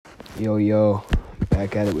Yo,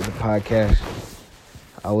 back at it with the podcast.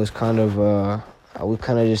 I was kind of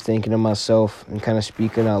just thinking to myself and kind of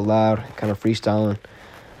speaking out loud, kind of freestyling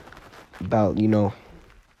about,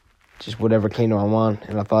 just whatever came to my mind.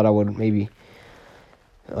 And I thought I would maybe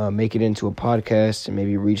make it into a podcast and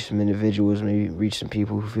maybe reach some individuals, maybe reach some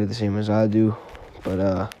people who feel the same as I do.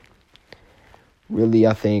 But really,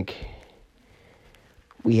 I think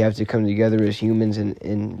we have to come together as humans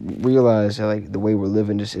and realize that, like, the way we're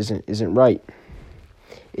living just isn't right.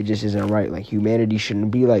 It just isn't right. Like, humanity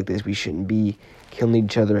shouldn't be like this. We shouldn't be killing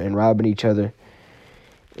each other and robbing each other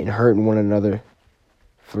and hurting one another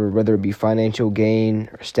for whether it be financial gain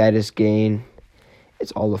or status gain.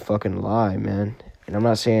 It's all a fucking lie, man. And I'm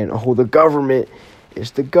not saying, the government.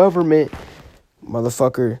 It's the government.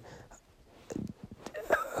 Motherfucker.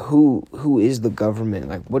 Who is the government?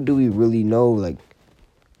 Like, what do we really know? Like,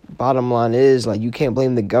 bottom line is, like, you can't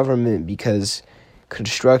blame the government because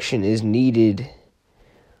construction is needed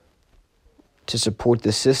to support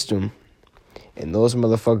the system. And those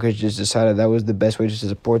motherfuckers just decided that was the best way to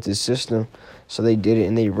support this system. So they did it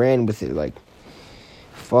and they ran with it. Like,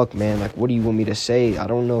 fuck, man. Like, what do you want me to say? I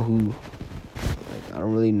don't know who. Like, I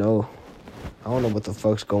don't really know. I don't know what the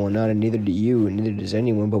fuck's going on, and neither do you, and neither does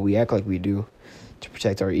anyone, but we act like we do to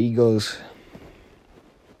protect our egos.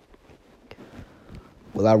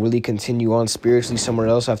 Will I really continue on spiritually somewhere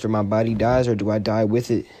else after my body dies, or do I die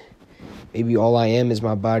with it? Maybe all I am is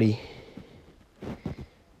my body.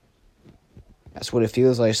 That's what it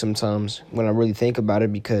feels like sometimes when I really think about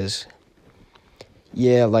it, because,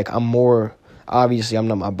 yeah, like, obviously I'm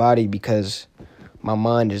not my body because my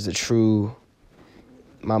mind is the true,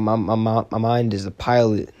 my mind is the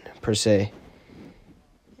pilot, per se.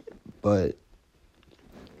 But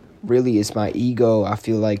really, it's my ego, I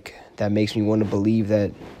feel like, that makes me want to believe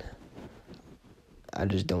that I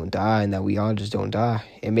just don't die and that we all just don't die.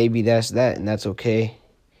 And maybe that's that, and that's okay.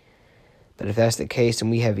 But if that's the case, then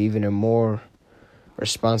we have even a more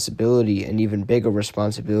responsibility, an even bigger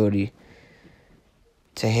responsibility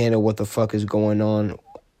to handle what the fuck is going on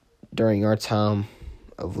during our time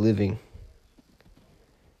of living.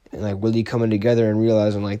 And, like, really coming together and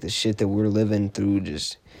realizing, like, the shit that we're living through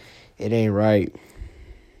just, it ain't right.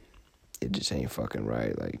 It just ain't fucking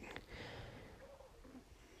right. Like,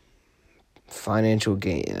 financial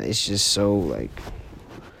gain, it's just so, like,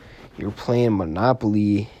 you're playing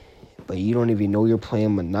Monopoly, but you don't even know you're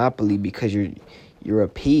playing Monopoly because you're a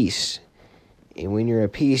piece. And when you're a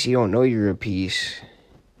piece, you don't know you're a piece.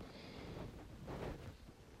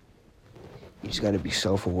 You just gotta be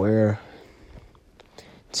self-aware.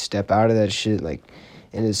 Step out of that shit, like,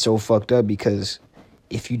 and it's so fucked up because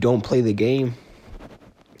if you don't play the game,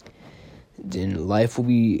 then life will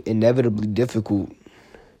be inevitably difficult.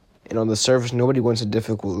 And on the surface, nobody wants a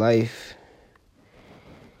difficult life.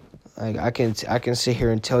 Like, I can sit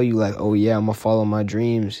here and tell you, like, oh yeah, I'm gonna follow my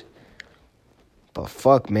dreams. But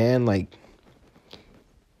fuck, man, like,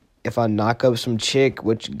 if I knock up some chick,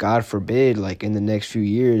 which God forbid, like, in the next few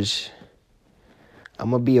years,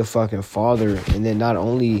 I'm gonna be a fucking father. And then not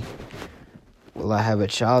only will I have a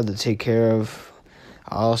child to take care of,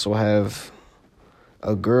 I also have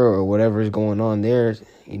a girl or whatever is going on there.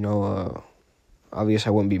 Obviously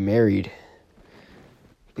I wouldn't be married.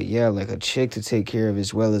 But yeah, like, a chick to take care of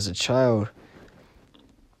as well as a child.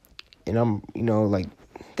 And I'm, like,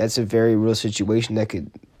 that's a very real situation that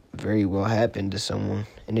could very well happen to someone.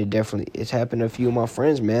 And it's happened to a few of my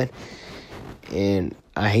friends, man. And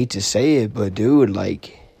I hate to say it, but dude,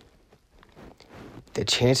 like, the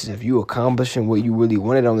chances of you accomplishing what you really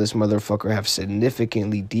wanted on this motherfucker have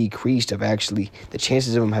significantly decreased. The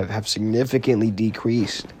chances of them have significantly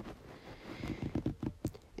decreased.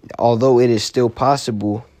 Although it is still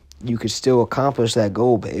possible, you could still accomplish that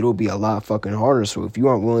goal, but it'll be a lot fucking harder. So if you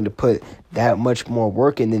aren't willing to put that much more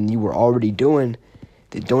work in than you were already doing,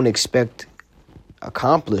 then don't expect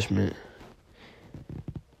accomplishment.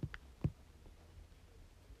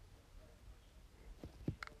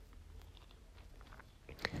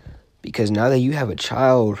 Because now that you have a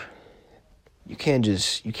child, you can't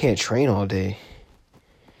train all day.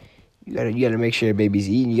 You gotta make sure your baby's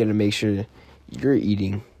eating. You gotta make sure you're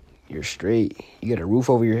eating. You're straight. You got a roof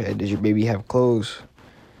over your head. Does your baby have clothes?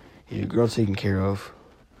 Is your girl taken care of?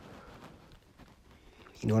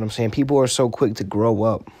 You know what I'm saying? People are so quick to grow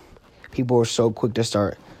up. People are so quick to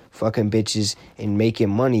start fucking bitches and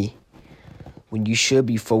making money when you should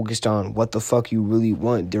be focused on what the fuck you really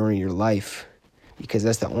want during your life. Because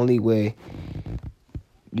that's the only way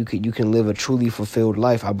you can live a truly fulfilled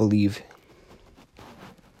life, I believe.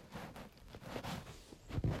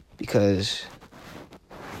 Because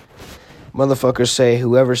motherfuckers say,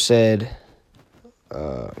 whoever said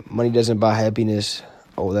Money doesn't buy happiness.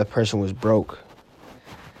 Oh, that person was broke.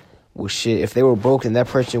 Well, shit, if they were broke, then that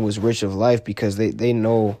person was rich of life because they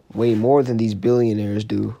know way more than these billionaires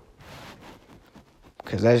do.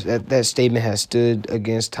 Because that statement has stood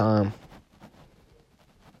against time.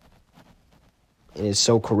 And it's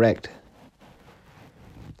so correct.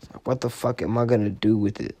 What the fuck am I gonna do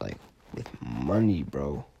with it? Like, with money,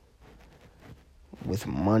 bro. With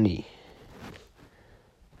money.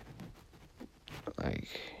 Like,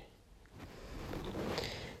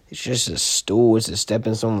 it's just a stool. It's a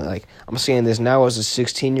stepping stone. Like, I'm saying this now as a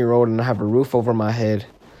 16-year-old and I have a roof over my head.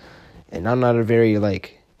 And I'm not a very,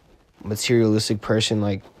 like, materialistic person.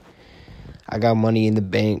 Like, I got money in the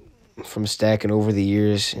bank from stacking over the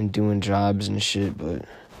years and doing jobs and shit, but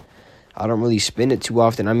I don't really spend it too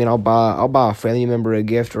often. I mean, I'll buy a family member a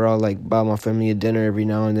gift, or I'll like buy my family a dinner every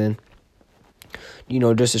now and then. You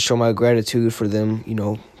know, just to show my gratitude for them, you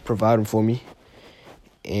know, providing for me.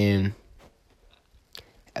 And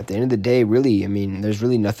at the end of the day, really, I mean, there's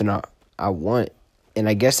really nothing I want. And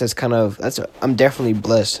I guess I'm definitely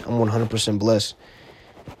blessed. I'm 100% blessed.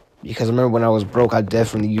 Because I remember when I was broke, I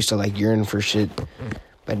definitely used to like yearn for shit.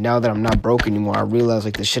 But now that I'm not broke anymore, I realize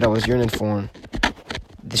like the shit I was yearning for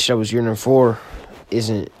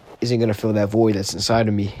isn't gonna fill that void that's inside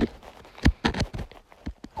of me.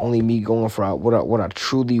 Only me going for what I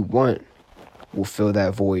truly want will fill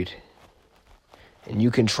that void. And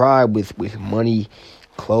you can try with money,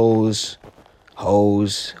 clothes,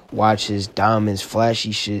 hoes, watches, diamonds,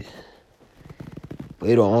 flashy shit. But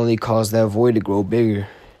it'll only cause that void to grow bigger.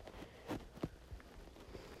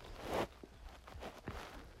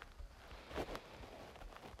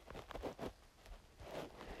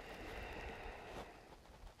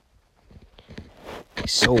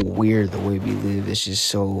 It's so weird the way we live. It's just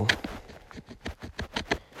so...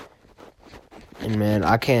 And man,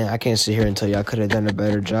 I can't sit here and tell you I could have done a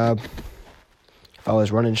better job if I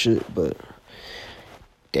was running shit, but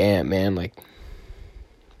damn, man, like,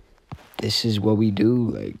 this is what we do.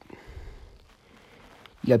 Like,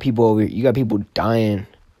 you got people dying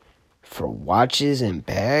for watches and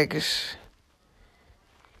bags,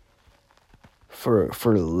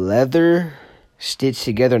 for leather stitched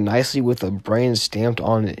together nicely with a brand stamped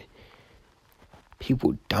on it.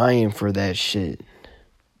 People dying for that shit.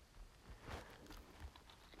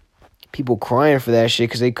 People crying for that shit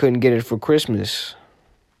because they couldn't get it for Christmas.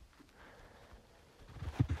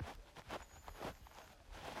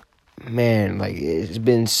 Man, like, it's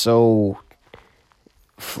been so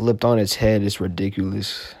flipped on its head, it's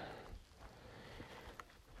ridiculous.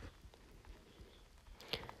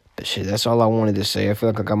 But shit, that's all I wanted to say. I feel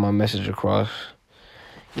like I got my message across.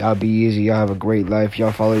 Y'all be easy. Y'all have a great life.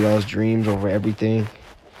 Y'all follow y'all's dreams over everything.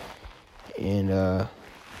 And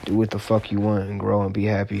do what the fuck you want and grow and be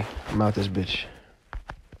happy. I'm out this bitch.